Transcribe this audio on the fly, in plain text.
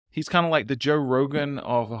He's kind of like the Joe Rogan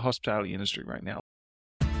of the hospitality industry right now.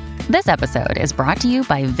 This episode is brought to you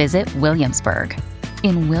by Visit Williamsburg.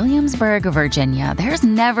 In Williamsburg, Virginia, there's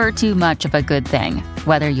never too much of a good thing.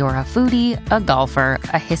 Whether you're a foodie, a golfer,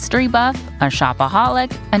 a history buff, a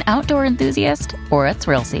shopaholic, an outdoor enthusiast, or a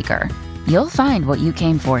thrill seeker, you'll find what you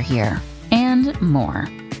came for here and more.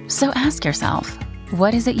 So ask yourself,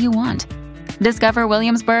 what is it you want? Discover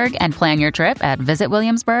Williamsburg and plan your trip at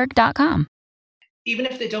visitwilliamsburg.com. Even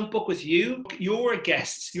if they don't book with you, your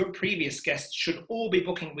guests, your previous guests should all be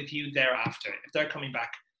booking with you thereafter if they're coming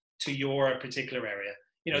back to your particular area.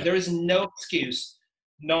 There is no excuse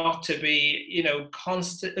not to be,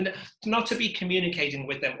 constant, not to be communicating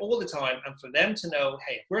with them all the time, and for them to know,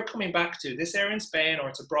 hey, if we're coming back to this area in Spain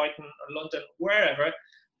or to Brighton or London, wherever,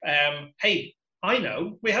 hey, I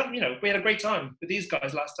know we had a great time with these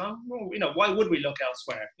guys last time. Well, why would we look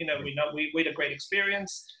elsewhere? We know we had a great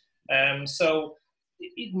experience. So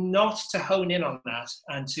not to hone in on that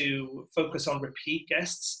and to focus on repeat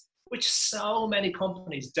guests, which so many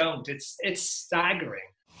companies don't. It's staggering.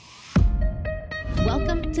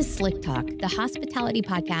 Welcome to Slick Talk, the hospitality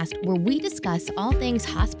podcast where we discuss all things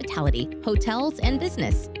hospitality, hotels, and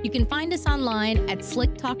business. You can find us online at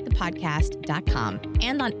slicktalkthepodcast.com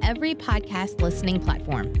and on every podcast listening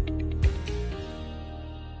platform.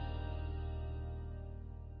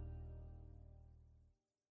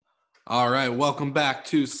 All right, welcome back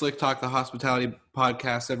to Slick Talk, the hospitality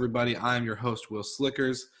podcast, everybody. I'm your host, Will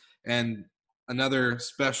Slickers, and another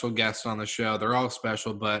special guest on the show. They're all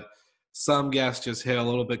special, but some guests just hit a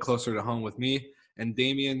little bit closer to home with me. And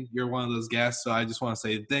Damien, you're one of those guests, so I just want to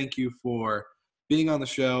say thank you for being on the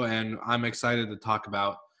show, and I'm excited to talk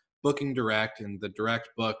about booking direct and the direct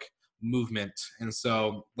book movement. And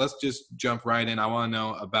so let's just jump right in. I want to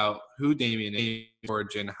know about who Damien is,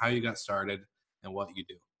 origin, how you got started, and what you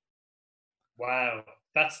do. Wow,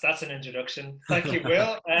 that's an introduction. Thank you,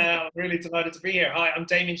 Will. I'm really delighted to be here. Hi, I'm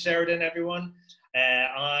Damien Sheridan, everyone.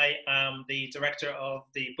 I am the director of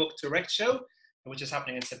the Book Direct show, which is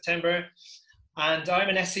happening in September. And I'm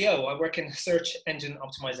an SEO. I work in search engine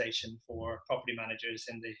optimization for property managers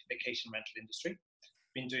in the vacation rental industry.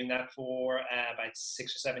 Been doing that for about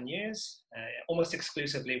 6 or 7 years, almost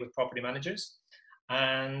exclusively with property managers.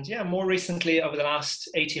 And yeah, more recently, over the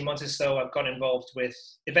last 18 months or so, I've got involved with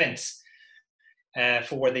events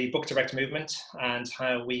for the Book Direct movement and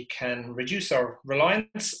how we can reduce our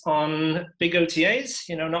reliance on big OTAs,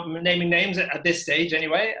 not naming names at this stage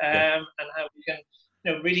anyway, and how we can,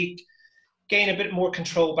 really gain a bit more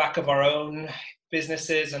control back of our own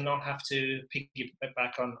businesses and not have to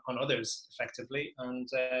piggyback on others effectively. And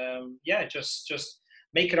just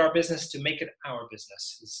make it our business to make it our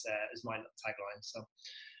business is my tagline.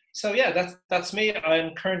 So yeah, that's me.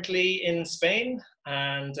 I'm currently in Spain,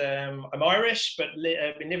 and I'm Irish, but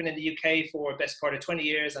I've been living in the UK for the best part of 20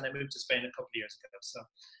 years, and I moved to Spain a couple of years ago.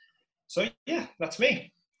 So yeah, that's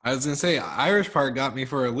me. I was going to say, Irish part got me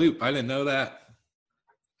for a loop. I didn't know that.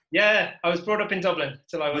 Yeah, I was brought up in Dublin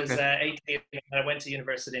till I was 18, and I went to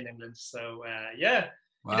university in England. So yeah.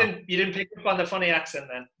 Wow. You didn't pick up on the funny accent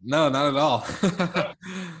then? No, not at all.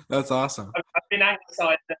 That's awesome. I've been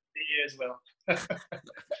anglicized for years, Will.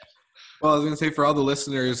 Well, I was going to say, for all the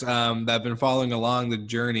listeners that have been following along the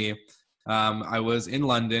journey, I was in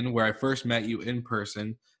London where I first met you in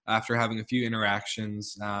person after having a few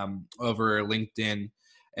interactions over LinkedIn.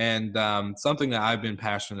 And something that I've been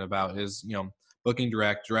passionate about is, booking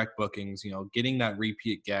direct bookings, getting that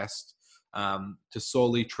repeat guest to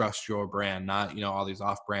solely trust your brand, not, all these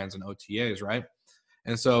off brands and OTAs, right?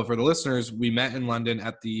 And so for the listeners, we met in London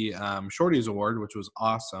at the Shorties Award, which was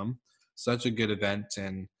awesome. Such a good event,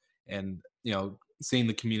 and seeing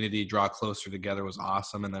the community draw closer together was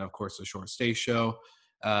awesome. And then of course the Short Stay show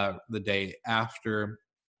the day after.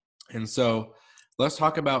 And so let's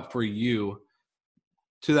talk about, for you,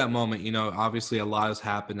 to that moment, obviously a lot has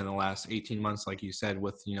happened in the last 18 months, like you said,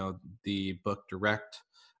 with, the Book Direct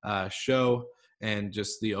show and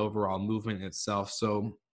just the overall movement itself.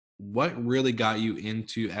 So what really got you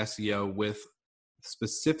into SEO with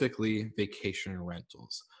specifically vacation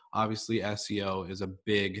rentals? Obviously SEO is a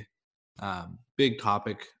big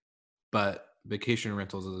topic, but vacation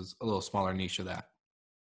rentals is a little smaller niche of that.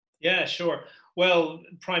 Yeah, sure. Well,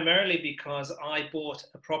 primarily because I bought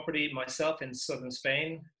a property myself in southern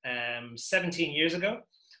Spain 17 years ago.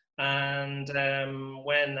 And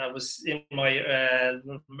when I was in my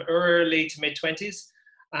early to mid 20s,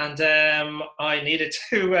 and I needed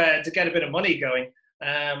to get a bit of money going.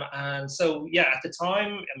 And so, yeah, at the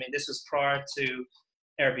time, this was prior to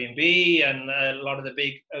Airbnb and a lot of the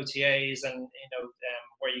big OTAs, and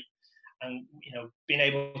and being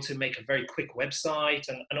able to make a very quick website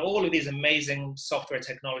and all of these amazing software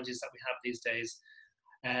technologies that we have these days.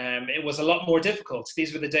 It was a lot more difficult.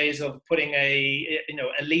 These were the days of putting a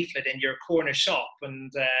leaflet in your corner shop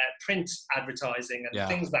and print advertising and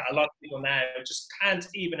things that a lot of people now just can't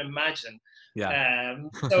even imagine.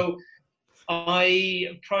 So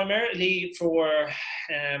I primarily for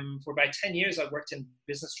about 10 years I worked in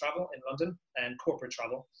business travel in London and corporate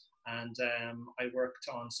travel, and I worked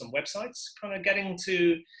on some websites, kind of getting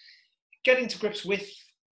to grips with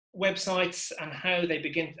websites and how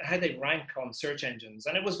they rank on search engines.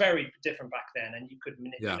 And it was very different back then, and you could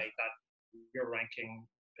manipulate your ranking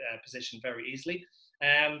position very easily.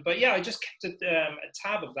 But yeah, I just kept a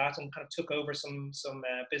tab of that and kind of took over some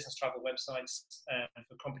business travel websites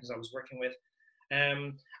for companies I was working with.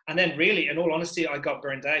 And then really, in all honesty, I got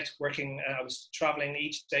burned out working. I was traveling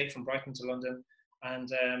each day from Brighton to London, and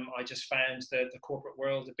I just found the corporate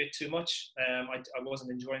world a bit too much. I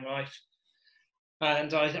wasn't enjoying life.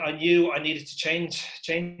 And I knew I needed to change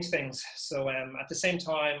things. So at the same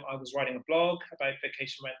time, I was writing a blog about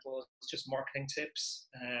vacation rentals, just marketing tips,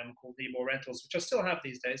 called The More Rentals, which I still have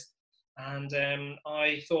these days. And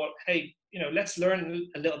I thought, hey, let's learn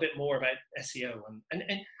a little bit more about SEO.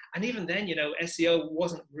 And even then, SEO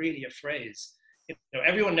wasn't really a phrase.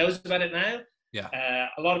 Everyone knows about it now.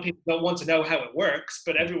 A lot of people don't want to know how it works,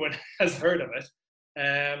 but everyone has heard of it.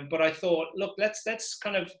 But I thought, look, let's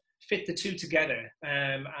kind of fit the two together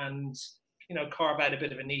and carve out a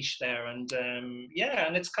bit of a niche there, and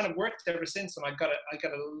and it's kind of worked ever since. And I got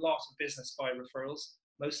a lot of business by referrals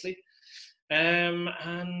mostly,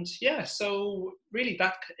 so really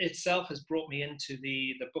that itself has brought me into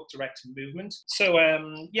the book direct movement. So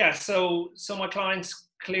so my clients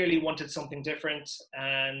clearly wanted something different,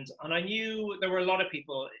 and I knew there were a lot of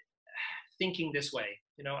people thinking this way.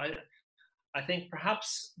 I think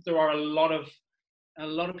perhaps there are a lot of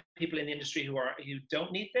people in the industry who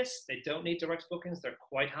don't need this. They don't need direct bookings. They're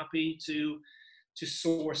quite happy to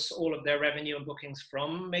source all of their revenue and bookings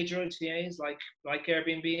from major OTAs like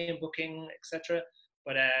Airbnb and Booking, etc.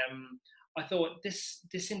 But I thought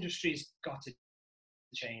this industry's got to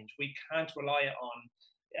change. We can't rely on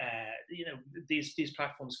these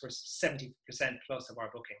platforms for 70% plus of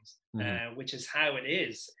our bookings, which is how it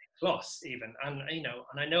is, plus even. And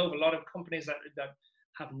I know of a lot of companies that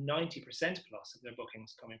have 90% plus of their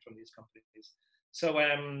bookings coming from these companies. So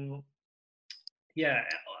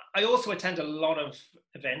I also attend a lot of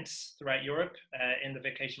events throughout Europe in the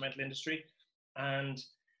vacation rental industry, and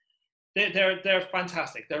they're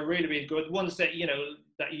fantastic. They're really, really good ones that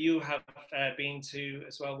you have been to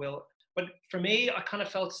as well, Will. But for me, I kind of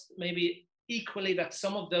felt maybe equally that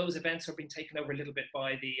some of those events are being taken over a little bit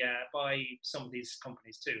by some of these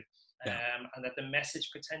companies too. And that the message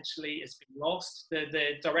potentially is being lost.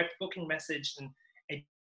 The direct booking message and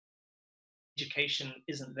education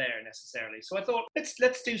isn't there necessarily. So I thought,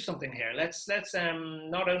 let's do something here. Let's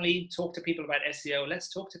not only talk to people about SEO, let's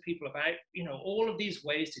talk to people about all of these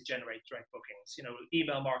ways to generate direct bookings.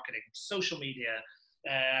 Email marketing, social media,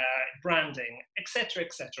 branding, etc.,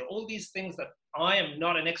 etc. All these things that I am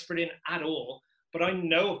not an expert in at all, but I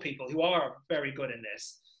know of people who are very good in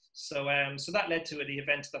this. So that led to the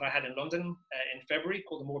event that I had in London in February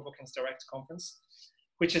called the More Bookings Direct Conference,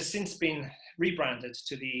 which has since been rebranded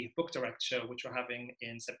to the Book Direct Show, which we're having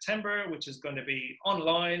in September, which is going to be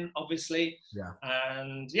online, obviously.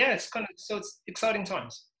 And it's it's exciting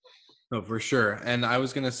times. No, for sure. And I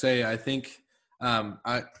was going to say, I think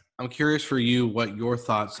I'm curious for you what your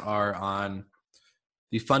thoughts are on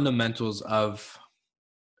the fundamentals of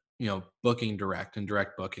booking direct and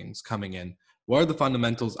direct bookings coming in. What are the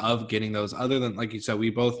fundamentals of getting those, other than, like you said, we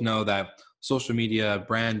both know that social media,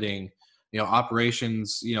 branding,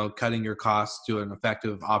 operations, cutting your costs to an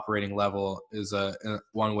effective operating level is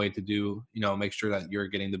one way to do, make sure that you're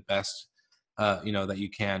getting the best, that you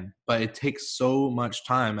can. But it takes so much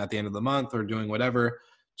time at the end of the month or doing whatever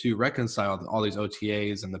to reconcile all these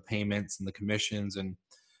OTAs and the payments and the commissions and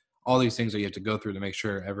all these things that you have to go through to make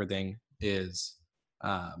sure everything is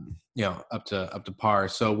up to par.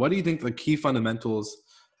 So what do you think the key fundamentals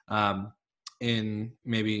in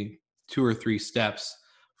maybe 2 or 3 steps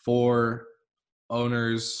for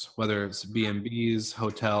owners, whether it's B&Bs,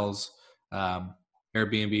 hotels,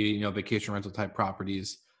 Airbnb, vacation rental type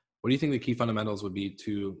properties? What do you think the key fundamentals would be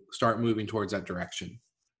to start moving towards that direction?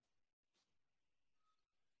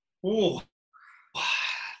 Oh,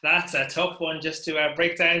 that's a tough one just to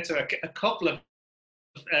break down to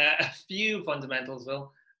a few fundamentals,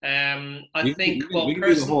 Will. I think we can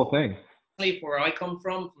do the whole thing. Where I come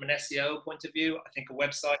from an SEO point of view, I think a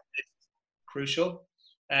website is crucial.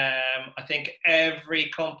 I think every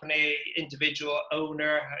company, individual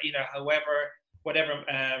owner, whatever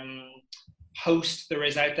host there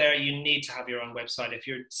is out there, you need to have your own website if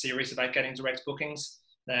you're serious about getting direct bookings.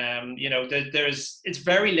 It's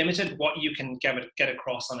very limited what you can get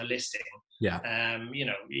across on a listing. Yeah.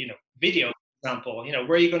 Video, for example,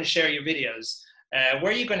 where are you going to share your videos?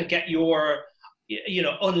 Where are you going to get your,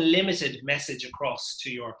 unlimited message across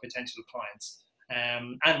to your potential clients?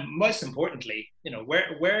 And most importantly,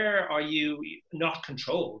 where are you not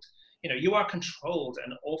controlled? You are controlled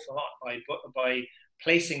an awful lot by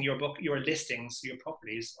placing your listings, your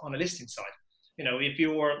properties on a listing site. If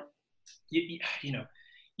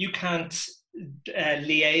you can't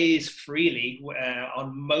liaise freely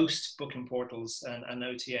on most booking portals and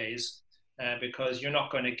OTAs because you're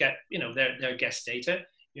not going to get, their guest data.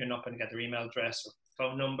 You're not going to get their email address or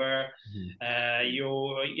phone number. Mm-hmm.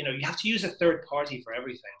 You have to use a third party for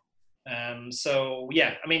everything.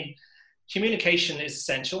 Communication is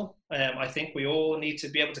essential. I think we all need to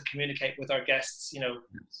be able to communicate with our guests,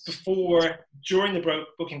 before, during the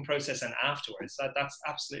booking process and afterwards. That's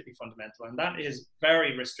absolutely fundamental. And that is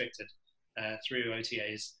very restricted through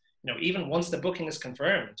OTAs. Even once the booking is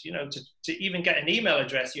confirmed, to even get an email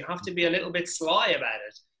address, you have to be a little bit sly about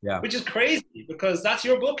it. Yeah. Which is crazy because that's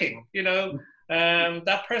your booking.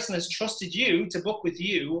 That person has trusted you to book with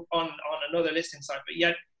you on another listing site, but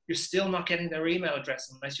yet you're still not getting their email address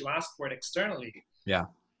unless you ask for it externally. Yeah.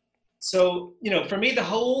 So, for me, the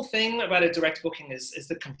whole thing about a direct booking is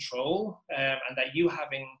the control, and that you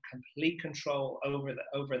having complete control over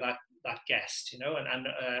that guest, and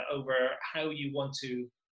over how you want to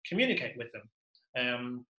communicate with them.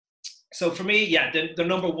 So for me, the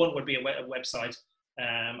number one would be a website,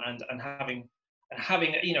 and having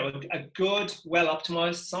a good,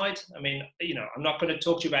 well-optimized site. I'm not going to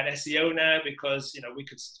talk to you about SEO now because we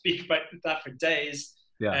could speak about that for days.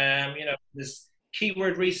 Yeah. There's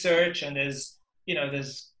keyword research, and there's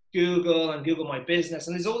Google and Google My Business,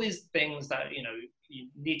 and there's all these things that you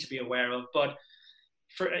need to be aware of. But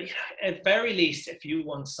for at very least, if you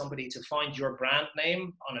want somebody to find your brand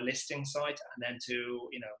name on a listing site and then to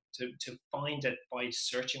find it by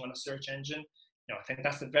searching on a search engine, I think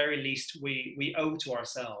that's the very least we owe to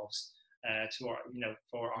ourselves, for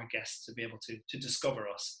our guests to be able to discover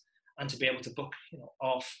us and to be able to book,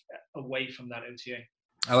 off away from that OTA.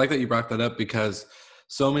 I like that you brought that up because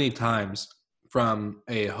so many times from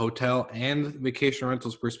a hotel and vacation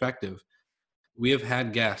rentals perspective, we have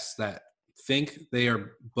had guests that think they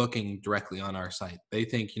are booking directly on our site. They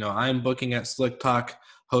think, I'm booking at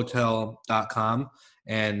slicktalkhotel.com,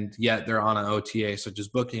 and yet they're on an OTA, such as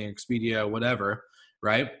Booking, Expedia, whatever,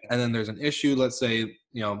 right? And then there's an issue, let's say,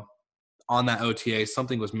 on that OTA,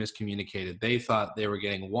 something was miscommunicated. They thought they were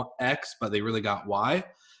getting X, but they really got Y.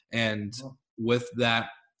 And with that,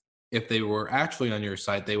 if they were actually on your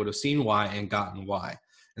site, they would have seen Y and gotten Y.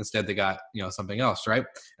 Instead, they got, something else, right?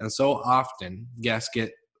 And so often guests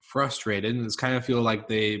get frustrated and it's kind of feel like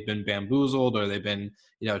they've been bamboozled or they've been,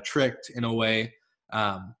 tricked in a way,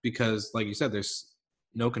 because like you said, there's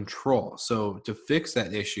no control. So to fix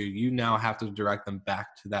that issue, you now have to direct them back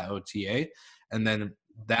to that OTA, and then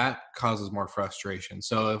that causes more frustration.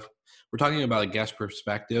 So if we're talking about a guest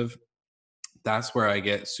perspective, that's where I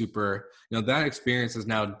get super, that experience is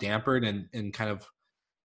now dampered and kind of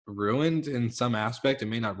ruined in some aspect. It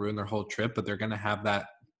may not ruin their whole trip, but they're going to have that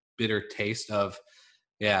bitter taste of,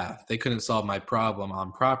 they couldn't solve my problem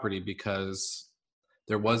on property because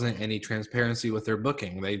there wasn't any transparency with their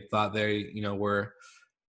booking. They thought they, were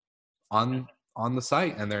on the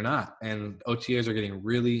site, and they're not. And OTAs are getting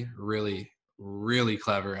really, really, really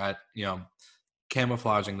clever at,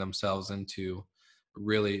 camouflaging themselves into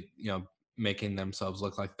really, making themselves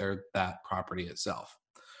look like they're that property itself.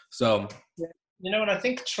 So, and I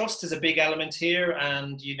think trust is a big element here.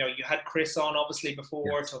 And, you had Chris on obviously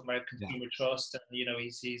before, talking about consumer trust, and,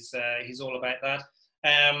 he's all about that.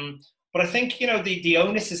 But I think, the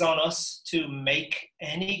onus is on us to make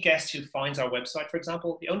any guest who finds our website, for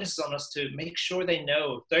example, the onus is on us to make sure they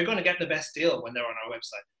know they're going to get the best deal when they're on our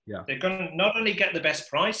website. Yeah. They're going to not only get the best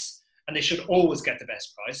price, and they should always get the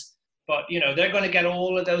best price, but, they're going to get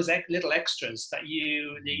all of those little extras that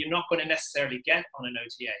you're not going to necessarily get on an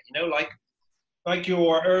OTA, like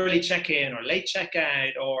your early check-in or late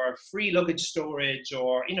checkout or free luggage storage,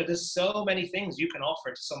 or, there's so many things you can offer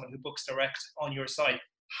to someone who books direct on your site.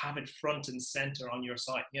 Have it front and center on your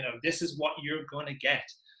site. This is what you're going to get.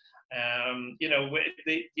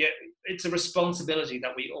 It's a responsibility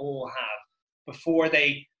that we all have before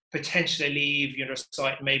they potentially leave your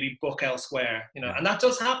site and maybe book elsewhere, and that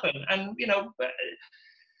does happen. And,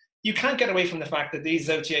 you can't get away from the fact that these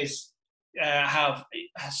OTAs has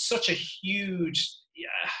such a huge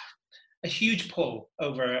pull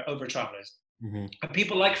over travelers. Mm-hmm. And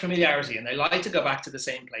people like familiarity, and they like to go back to the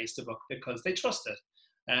same place to book because they trust it.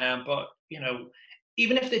 But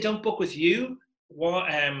even if they don't book with you,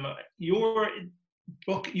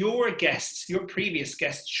 your guests, your previous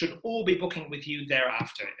guests, should all be booking with you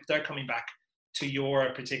thereafter if they're coming back to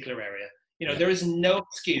your particular area. There is no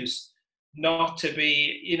excuse not to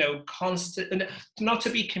be, constant, not to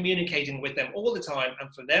be communicating with them all the time,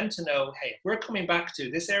 and for them to know, hey, if we're coming back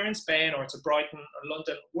to this area in Spain or to Brighton or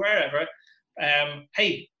London, wherever,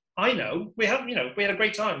 hey, I know we had a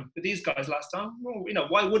great time with these guys last time. Well,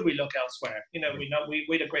 why would we look elsewhere? We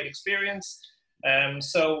had a great experience.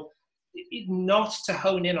 So not to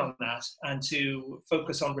hone in on that and to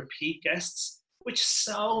focus on repeat guests, which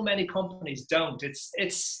so many companies don't. It's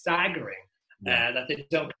staggering that they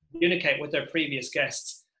don't communicate with their previous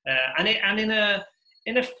guests, and in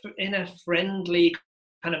a friendly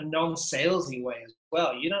kind of non-salesy way as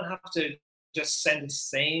well. You don't have to just send the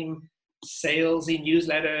same salesy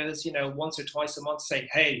newsletters, once or twice a month, say,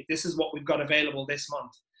 hey, this is what we've got available this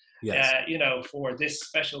month. Yes. For this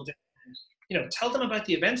special day. Tell them about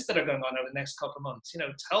the events that are going on over the next couple of months.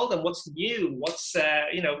 Tell them what's new, what's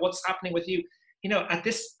happening with you. At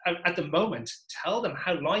the moment, tell them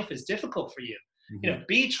how life is difficult for you. Mm-hmm.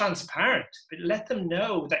 Be transparent, but let them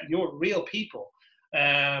know that you're real people.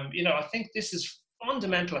 I think this is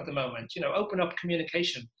fundamental at the moment. Open up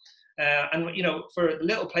communication. And for the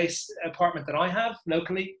little place apartment that I have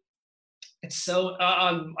locally, it's so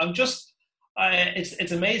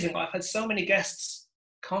it's amazing. I've had so many guests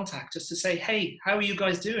contact just to say, hey, how are you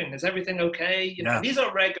guys doing? Is everything okay? These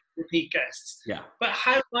are regular repeat guests. Yeah. But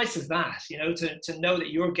how nice is that? To know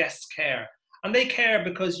that your guests care, and they care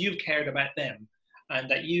because you've cared about them, and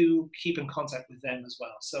that you keep in contact with them as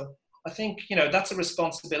well. So I think that's a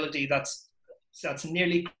responsibility that's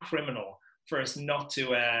nearly criminal for us not to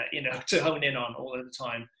to hone in on all of the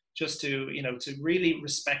time. Just to to really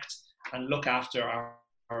respect and look after our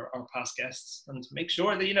past guests, and make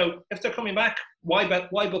sure that if they're coming back, why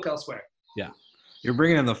book elsewhere? Yeah, you're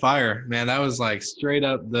bringing in the fire, man. That was like straight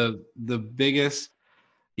up the biggest.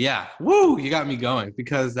 Yeah, woo! You got me going,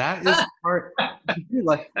 because that is the part.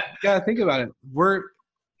 Like, you gotta think about it. We're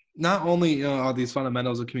not only all these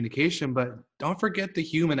fundamentals of communication, but don't forget the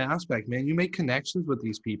human aspect, man. You make connections with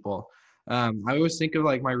these people. I always think of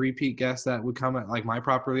like my repeat guests that would come at like my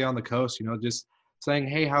property on the coast, just saying,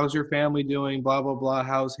 hey, how's your family doing? Blah, blah, blah.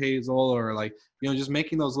 How's Hazel? Or like, just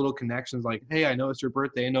making those little connections like, hey, I know it's your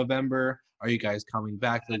birthday in November. Are you guys coming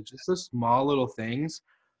back? Like, just the small little things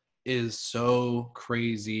is so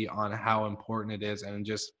crazy on how important it is. And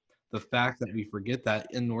just the fact that we forget that,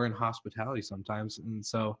 and we're in hospitality sometimes. And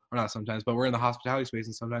so, or not sometimes, but we're in the hospitality space,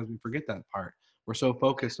 and sometimes we forget that part. We're so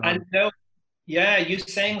focused on. You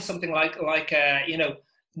saying something like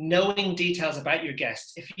knowing details about your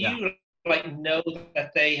guests. If you know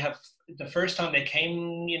that they have, the first time they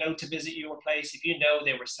came, to visit your place, if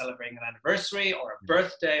they were celebrating an anniversary or a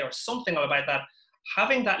birthday or something about that,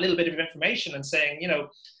 having that little bit of information and saying,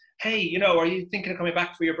 hey, are you thinking of coming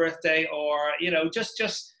back for your birthday? Or, just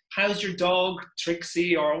how's your dog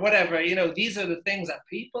Trixie or whatever? These are the things that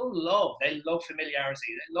people love. They love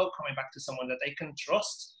familiarity. They love coming back to someone that they can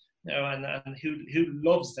trust, and who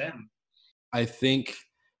loves them. I think,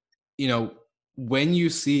 when you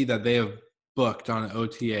see that they have booked on an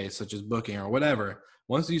OTA, such as Booking or whatever,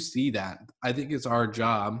 once you see that, I think it's our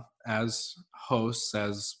job as hosts,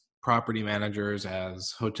 as property managers,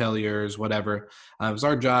 as hoteliers, whatever, it's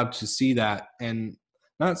our job to see that and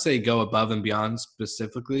not say go above and beyond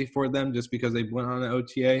specifically for them just because they went on an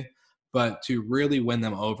OTA, but to really win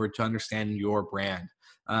them over to understand your brand.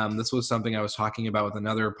 This was something I was talking about with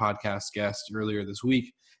another podcast guest earlier this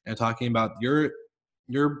week, and talking about your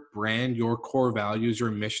brand, your core values,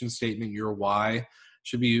 your mission statement, your why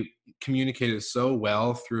should be communicated so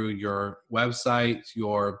well through your website,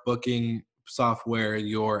 your booking software,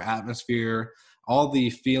 your atmosphere, all the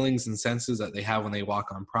feelings and senses that they have when they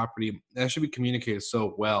walk on property. That should be communicated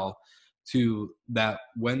so well to that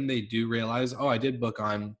when they do realize, oh, I did book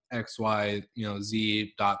on XYZ.com.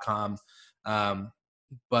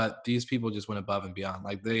 But these people just went above and beyond.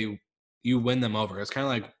 Like you win them over. It's kind of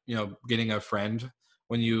like, getting a friend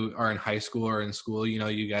when you are in high school or in school,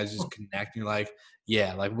 you guys just connect and you're like,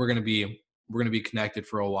 yeah, like we're going to be connected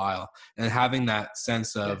for a while. And having that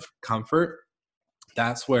sense of comfort,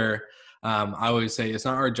 that's where I always say it's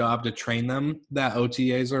not our job to train them that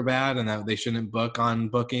OTAs are bad and that they shouldn't book on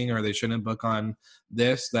Booking or they shouldn't book on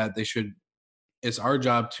this, that they should. It's our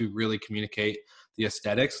job to really communicate the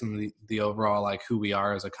aesthetics and the overall, like who we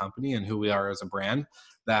are as a company and who we are as a brand,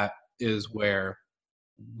 that is where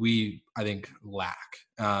we, I think, lack.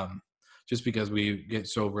 Just because we get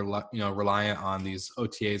so reliant on these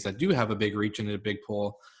OTAs that do have a big reach and a big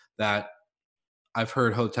pull, that I've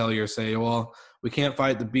heard hoteliers say, well, we can't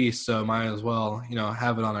fight the beast, so might as well,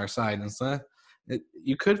 have it on our side. And so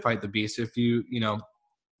you could fight the beast if you,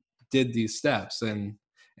 did these steps. And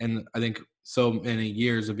I think so many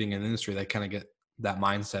years of being in the industry, they kind of get that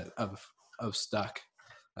mindset of stuck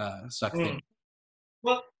thing.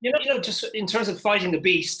 Well, just in terms of fighting the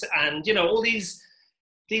beast, and all these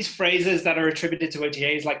phrases that are attributed to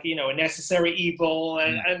OTAs, like a necessary evil,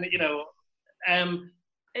 and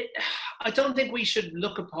I don't think we should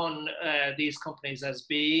look upon these companies as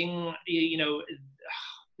being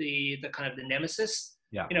the kind of the nemesis.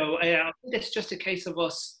 Yeah. I think it's just a case of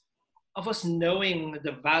us knowing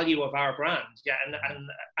the value of our brand, and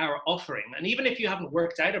our offering. And even if you haven't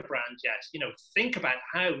worked out a brand yet, think about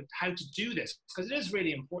how to do this, because it is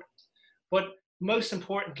really important. But most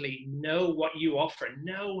importantly, know what you offer,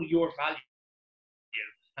 know your value,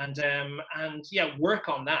 and work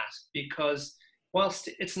on that. Because whilst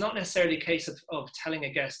it's not necessarily a case of telling a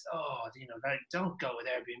guest, don't go with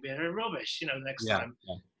Airbnb, they're rubbish, next time.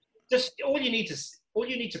 Yeah. Just all you need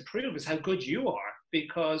to prove is how good you are.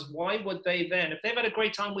 Because why would they then, if they've had a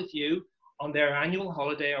great time with you on their annual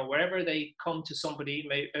holiday or wherever they come to somebody,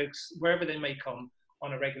 wherever they may come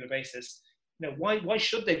on a regular basis, why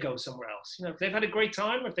should they go somewhere else? If they've had a great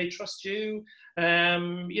time, if they trust you,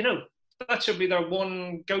 that should be their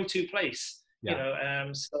one go-to place.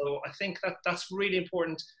 Yeah. So I think that's really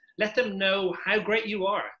important. Let them know how great you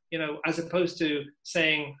are, as opposed to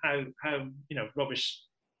saying how rubbish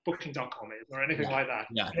Booking.com is or anything like that.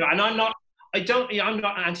 Yeah. And I'm not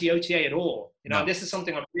anti-OTA at all. No. This is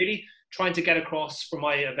something I'm really trying to get across for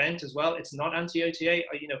my event as well. It's not anti-OTA.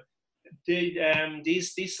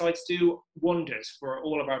 These sites do wonders for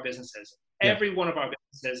all of our businesses. Yeah. Every one of our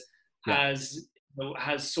businesses has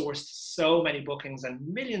sourced so many bookings and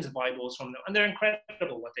millions of eyeballs from them, and they're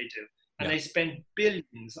incredible what they do. And they spend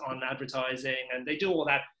billions on advertising, and they do all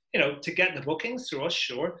that, to get the bookings through us,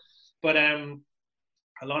 sure. But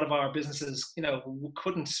a lot of our businesses,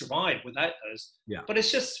 couldn't survive without those. Yeah. But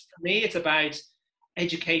it's just, for me, it's about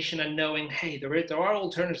education and knowing, hey, there are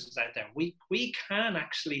alternatives out there. We can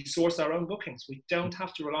actually source our own bookings. We don't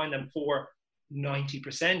have to rely on them for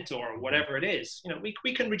 90% or whatever it is.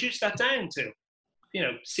 We can reduce that down to,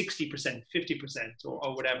 60%, 50%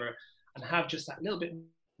 or whatever, and have just that little bit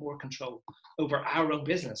more control over our own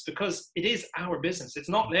business, because it is our business. It's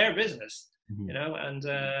not their business. And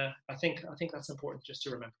I think that's important just to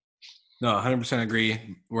remember. No, 100%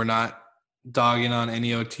 agree. We're not dogging on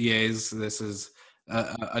any OTAs. This is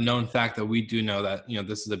a known fact that we do know that,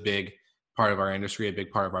 this is a big part of our industry, a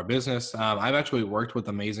big part of our business. I've actually worked with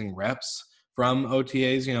amazing reps from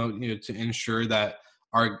OTAs, to ensure that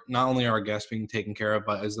not only are our guests being taken care of,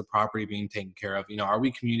 but is the property being taken care of? Are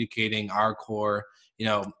we communicating our core,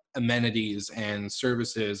 amenities and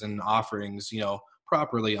services and offerings,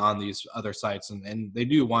 properly on these other sites, and they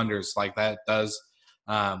do wonders. Like that does,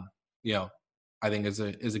 I think is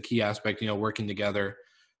a key aspect, working together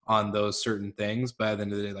on those certain things. But at the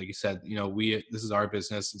end of the day, like you said, this is our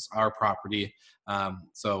business, it's our property.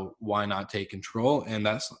 So why not take control? And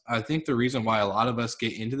that's, I think, the reason why a lot of us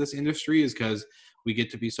get into this industry is because we get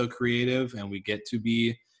to be so creative, and we get to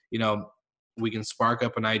be, we can spark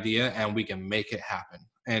up an idea and we can make it happen.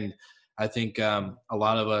 And I think a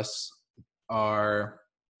lot of us are,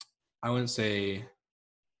 I wouldn't say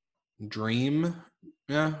dream.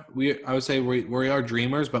 Yeah, I would say we are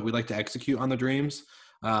dreamers, but we like to execute on the dreams.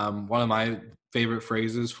 One of my favorite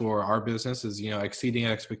phrases for our business is, exceeding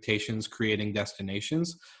expectations, creating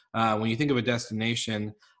destinations. When you think of a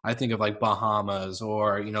destination, I think of like Bahamas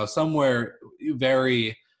or, somewhere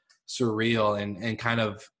very surreal and kind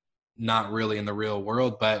of not really in the real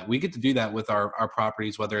world. But we get to do that with our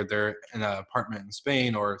properties, whether they're in an apartment in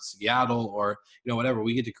Spain or Seattle or, whatever.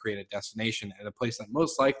 We get to create a destination at a place that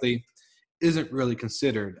most likely isn't really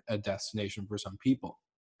considered a destination for some people.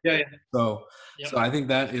 Yeah. So I think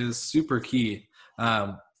that is super key,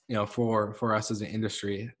 for us as an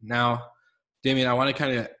industry. Now, Damien, I want to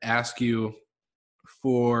kind of ask you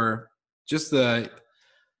for just not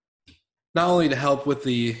only to help with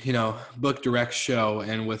the, Book Direct show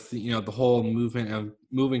and with, the whole movement of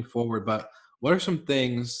moving forward, but what are some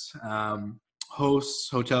things hosts,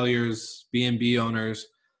 hoteliers, B&B owners,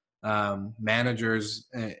 managers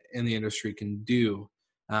in the industry can do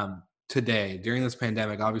today during this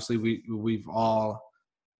pandemic? Obviously, we've all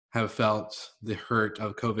have felt the hurt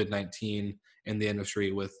of COVID-19 in the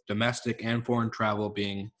industry, with domestic and foreign travel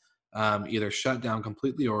being either shut down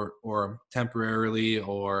completely or temporarily,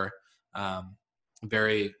 or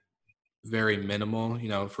very, very minimal,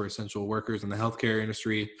 for essential workers in the healthcare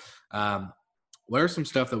industry. What are some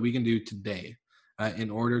stuff that we can do today in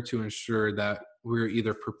order to ensure that we're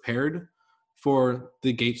either prepared for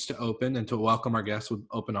the gates to open and to welcome our guests with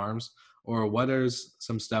open arms, or what is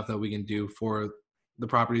some stuff that we can do for the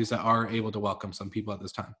properties that are able to welcome some people at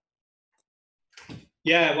this time?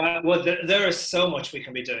 Yeah, well, there is so much we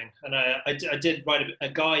can be doing, and I did write a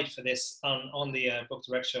guide for this on the Book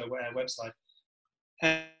Direct Show website.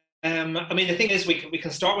 I mean, the thing is, we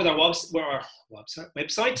can start with our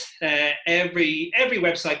website. Every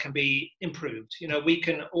website can be improved. We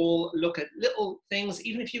can all look at little things,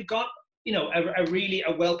 even if you've got a really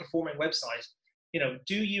well-performing website.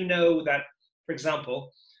 Do you know that, for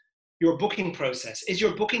example, your booking process, is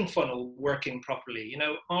your booking funnel working properly?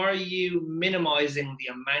 Are you minimizing the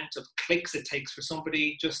amount of clicks it takes for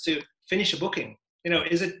somebody just to finish a booking?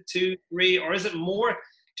 Is it 2, 3, or is it more?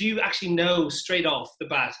 Do you actually know straight off the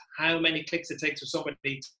bat how many clicks it takes for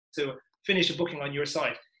somebody to finish a booking on your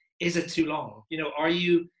site? Is it too long? Are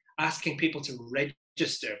you asking people to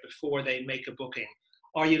register before they make a booking?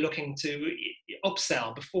 Are you looking to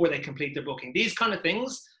upsell before they complete their booking? These kind of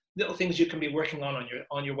things, little things you can be working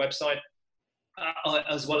on your website,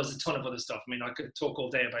 as well as a ton of other stuff. I mean, I could talk all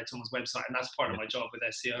day about someone's website, and that's part of my job with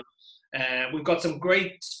SEO. We've got some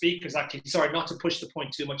great speakers, actually. Sorry, not to push the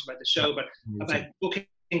point too much about the show, but about booking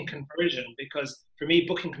conversion, because for me,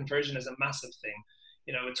 booking conversion is a massive thing.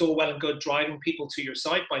 It's all well and good driving people to your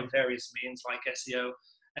site by various means like SEO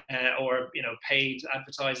or paid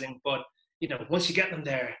advertising, but once you get them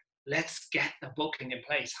there, let's get the booking in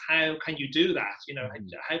place. How can you do that?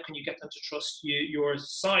 How can you get them to trust you, your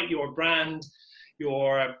site, your brand,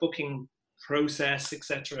 your booking process,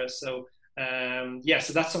 etc. So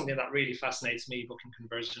so that's something that really fascinates me, booking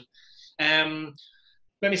conversion.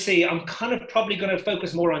 Let me see, I'm kind of probably going to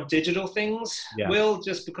focus more on digital things, Will,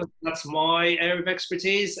 just because that's my area of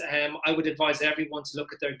expertise. I would advise everyone to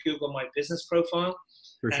look at their Google My Business profile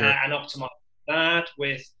and optimize that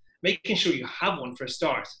with making sure you have one for a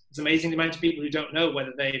start. It's amazing the amount of people who don't know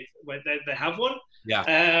whether they have one.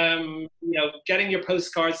 Getting your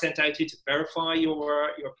postcard sent out to you to verify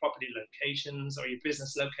your property locations or your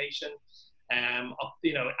business location.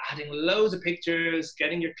 Adding loads of pictures,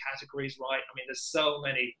 getting your categories right. I mean, there's so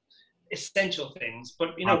many essential things, but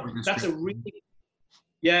that's a really,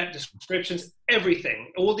 descriptions,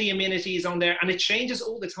 everything, all the amenities on there, and it changes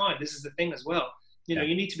all the time. This is the thing as well.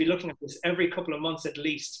 You need to be looking at this every couple of months at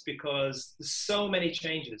least, because there's so many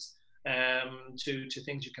changes to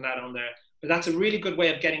things you can add on there. But that's a really good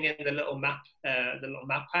way of getting in the little map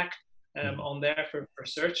pack on there for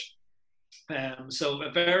search. So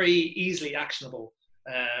a very easily actionable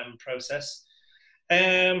process.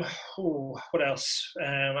 What else?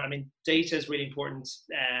 I mean, data is really important.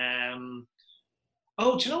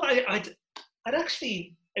 Do you know what? I'd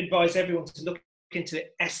actually advise everyone to look into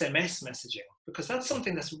SMS messaging, because that's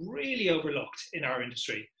something that's really overlooked in our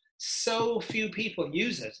industry. So few people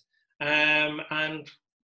use it. And,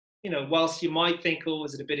 whilst you might think,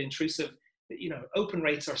 is it a bit intrusive? Open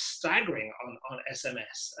rates are staggering on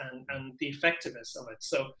SMS and the effectiveness of it.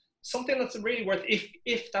 So something that's really worth,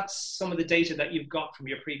 if that's some of the data that you've got from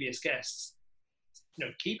your previous guests,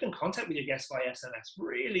 keep in contact with your guests via SMS.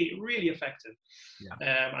 Really, really effective.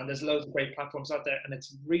 And there's loads of great platforms out there, and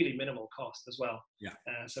it's really minimal cost as well.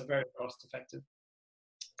 So very cost effective.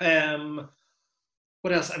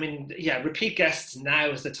 What else? I mean, repeat guests, now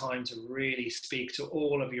is the time to really speak to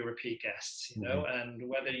all of your repeat guests, and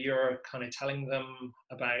whether you're kind of telling them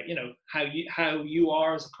about, how you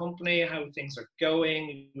are as a company, how things are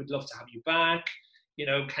going, we'd love to have you back.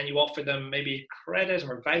 Can you offer them maybe credit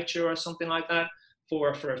or a voucher or something like that for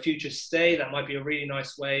a future stay? That might be a really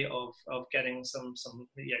nice way of getting some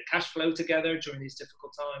cash flow together during these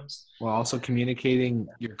difficult times. Well, also communicating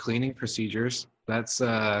your cleaning procedures. That's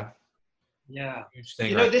huge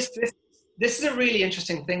thing, this is a really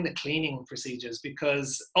interesting thing, the cleaning procedures,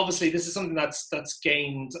 because obviously this is something that's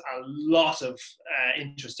gained a lot of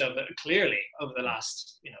interest clearly over the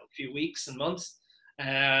last few weeks and months,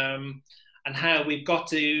 and how we've got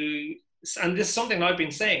to, and this is something I've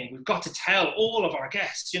been saying, we've got to tell all of our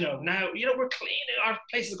guests, now we're clean, our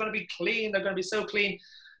place is going to be clean, they're going to be so clean,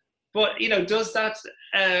 but does that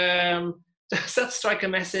strike a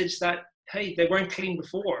message that, hey, they weren't clean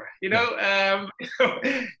before,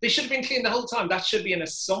 they should have been clean the whole time? That should be an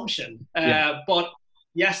assumption. But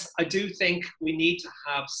yes, I do think we need to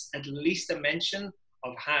have at least a mention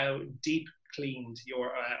of how deep cleaned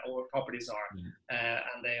your properties are.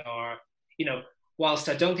 And they are, whilst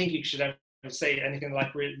I don't think you should ever say anything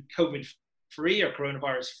like we're COVID free or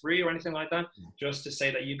coronavirus free or anything like that. Just to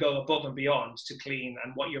say that you go above and beyond to clean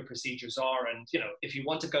and what your procedures are. And, you know, if you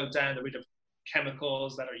want to go down the route of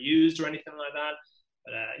chemicals that are used or anything like that.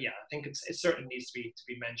 But yeah, I think it certainly needs to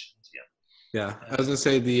be mentioned. Yeah. Yeah, I was gonna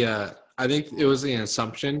say I think it was an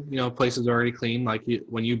assumption, you know, places are already clean. Like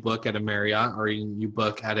when you book at a Marriott or you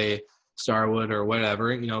book at a Starwood or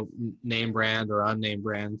whatever, you know, name brand or unnamed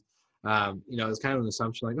brand, you know, it's kind of an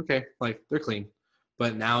assumption like, okay, like they're clean.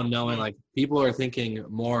 But now knowing like people are thinking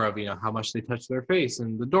more of, you know, how much they touch their face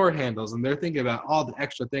and the door handles, and they're thinking about all the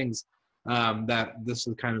extra things that this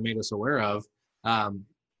has kind of made us aware of.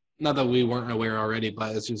 Not that we weren't aware already,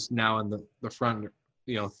 but it's just now in the front,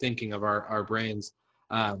 you know, thinking of our brains.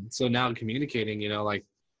 So now communicating, you know, like,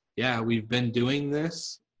 yeah, we've been doing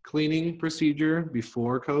this cleaning procedure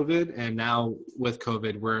before COVID, and now with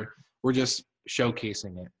COVID, we're just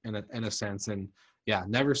showcasing it in a sense. And yeah,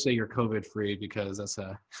 never say you're COVID free, because that's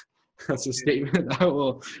a statement that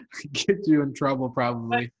will get you in trouble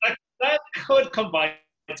probably. That could come by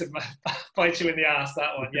to bite you in the ass,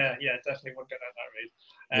 that one. Yeah, definitely won't go down that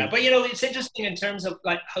route. But you know, it's interesting in terms of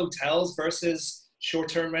like hotels versus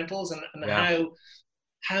short-term rentals, and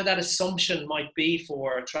how that assumption might be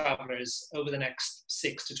for travelers over the next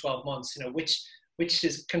 6 to 12 months, you know, which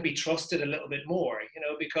can be trusted a little bit more, you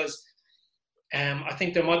know, because I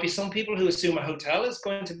think there might be some people who assume a hotel is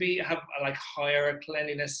going to have like higher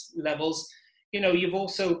cleanliness levels. You know, you've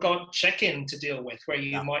also got check-in to deal with, where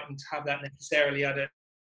you mightn't have that necessarily at a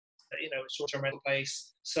short-term rental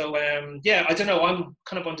place. So yeah, I don't know, I'm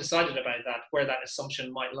kind of undecided about that, where that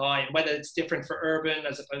assumption might lie, and whether it's different for urban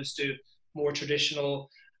as opposed to more traditional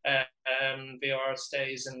VR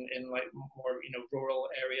stays in like more, you know, rural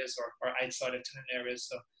areas or outside of town areas.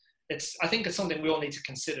 So I think it's something we all need to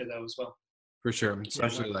consider though as well. For sure,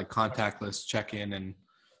 especially like contactless check-in and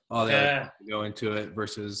all the other things that go into it,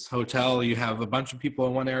 versus hotel, you have a bunch of people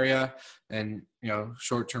in one area, and, you know,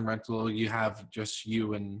 short-term rental, you have just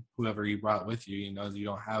you and whoever you brought with you. You know, you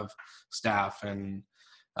don't have staff and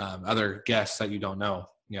other guests that you don't know,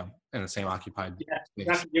 you know, in the same occupied space.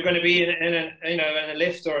 Exactly. You're going to be in a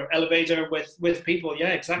lift or elevator with people. Yeah,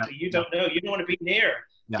 exactly. You don't know. You don't want to be near.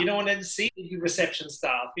 You don't want to see the reception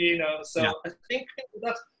staff, you know. So I think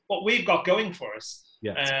that's what we've got going for us.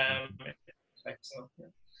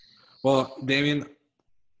 Well, Damien,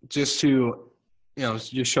 just to, you know,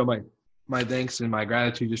 just show my thanks and my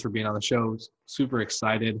gratitude just for being on the show. Super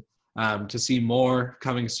excited to see more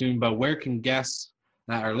coming soon. But where can guests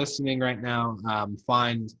that are listening right now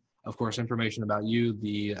find, of course, information about you,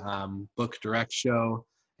 the Book Direct show,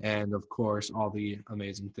 and of course all the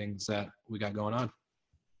amazing things that we got going on?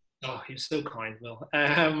 Oh, you're so kind, Will.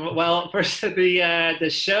 Well, first, the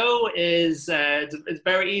show is it's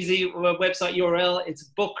very easy. Website URL,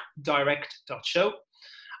 it's bookdirect.show.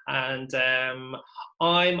 And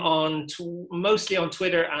I'm mostly on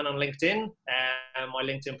Twitter and on LinkedIn. My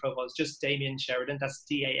LinkedIn profile is just Damien Sheridan. That's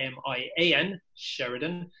DAMIAN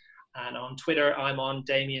Sheridan. And on Twitter, I'm on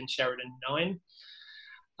Damien Sheridan 9.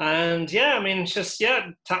 And yeah, I mean, just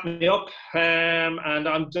tap me up. And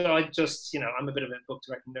I just, you know, I'm a bit of a Book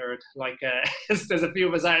Direct nerd. Like, there's a few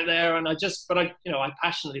of us out there, and I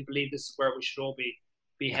passionately believe this is where we should all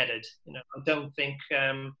be headed. You know, I don't think,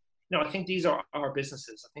 I think these are our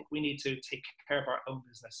businesses. I think we need to take care of our own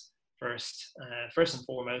business first and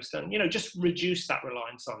foremost, and, you know, just reduce that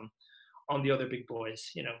reliance on the other big boys.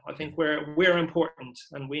 You know, I think we're important,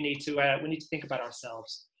 and we need to think about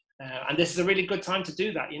ourselves. And this is a really good time to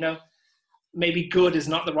do that. You know, maybe good is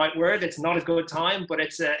not the right word. It's not a good time, but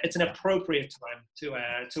it's an appropriate time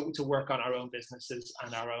to work on our own businesses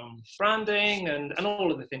and our own branding and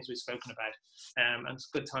all of the things we've spoken about. And it's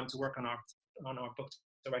a good time to work on our Book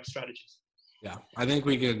Direct strategies. Yeah, I think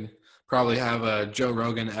we could probably have a Joe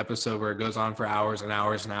Rogan episode where it goes on for hours and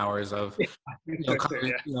hours and hours of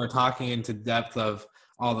talking into depth of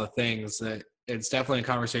all the things. It's definitely a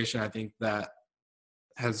conversation I think that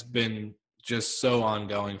has been just so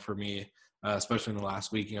ongoing for me, especially in the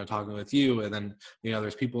last week, you know, talking with you. And then, you know,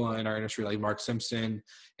 there's people in our industry like Mark Simpson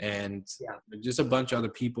and just a bunch of other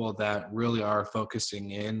people that really are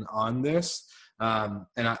focusing in on this. And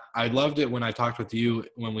I loved it when I talked with you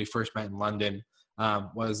when we first met in London,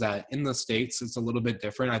 was that in the States, it's a little bit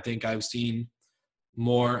different. I think I've seen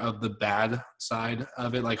more of the bad side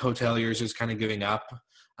of it, like hoteliers just kind of giving up,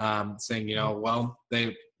 saying, you know, well,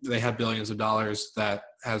 they have billions of dollars that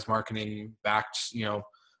has marketing backed, you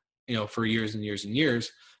know, for years and years and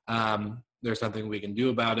years. There's nothing we can do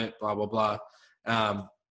about it, blah, blah, blah.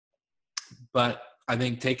 But I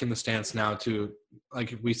think taking the stance now to,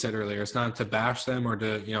 like we said earlier, it's not to bash them or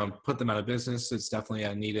to, you know, put them out of business. It's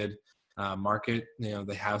definitely needed. market. You know,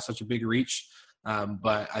 they have such a big reach,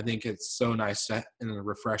 but I think it's so nice and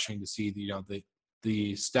refreshing to see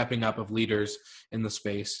the stepping up of leaders in the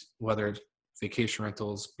space, whether it's vacation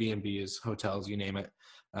rentals, B&Bs, hotels, you name it,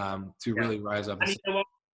 to really rise up. And you know what?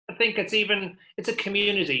 I think it's a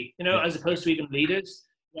community, you know, as opposed to even leaders.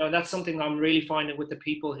 You know, that's something I'm really finding with the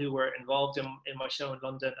people who were involved in my show in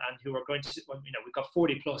London and who are going to, you know, we've got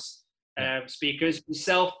 40 plus speakers,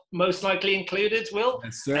 yourself most likely included, Will,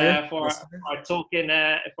 for our talk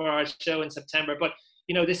for our show in September. But,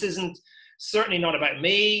 you know, this isn't certainly not about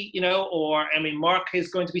me, you know, or, I mean, Mark is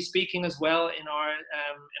going to be speaking as well in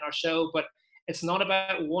our show, but it's not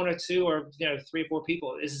about one or two or, you know, 3 or 4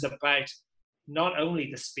 people. This is about not only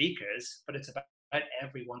the speakers, but it's about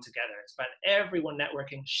everyone together. It's about everyone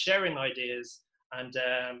networking, sharing ideas, and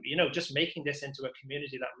you know, just making this into a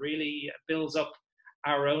community that really builds up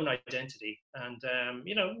our own identity, and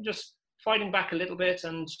you know, just fighting back a little bit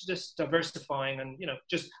and just diversifying, and you know,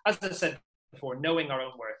 just as I said before, knowing our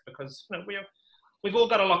own worth, because you know, we've all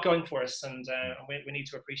got a lot going for us, and we need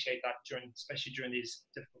to appreciate that especially during these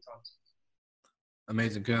difficult times.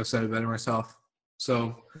 Amazing. Couldn't have said it better myself.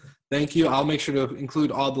 So thank you. I'll make sure to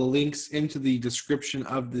include all the links into the description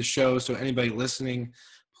of the show. So anybody listening,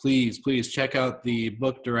 please check out the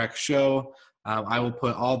Book Direct show. I will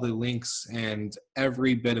put all the links and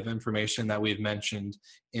every bit of information that we've mentioned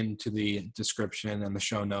into the description and the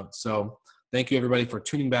show notes. So thank you, everybody, for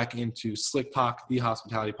tuning back into Slick Talk, the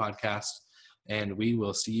Hospitality Podcast, and we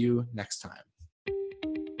will see you next time.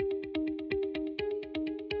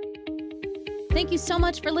 Thank you so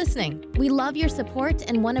much for listening. We love your support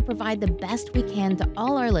and want to provide the best we can to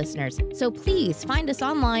all our listeners. So please find us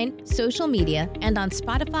online, social media, and on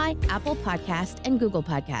Spotify, Apple Podcast, and Google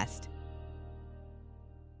Podcast.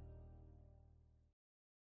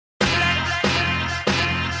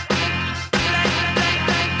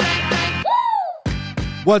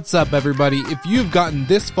 What's up, everybody? If you've gotten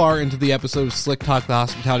this far into the episode of Slick Talk, the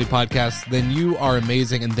Hospitality Podcast, then you are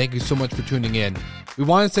amazing, and thank you so much for tuning in. We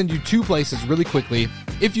want to send you 2 places really quickly.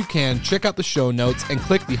 If you can, check out the show notes and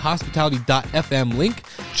click the hospitality.fm link.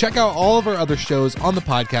 Check out all of our other shows on the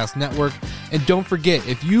podcast network. And don't forget,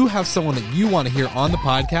 if you have someone that you want to hear on the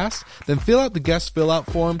podcast, then fill out the guest fill out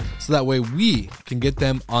form so that way we can get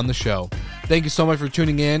them on the show. Thank you so much for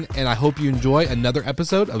tuning in, and I hope you enjoy another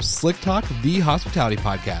episode of Slick Talk, the Hospitality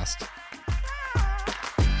Podcast.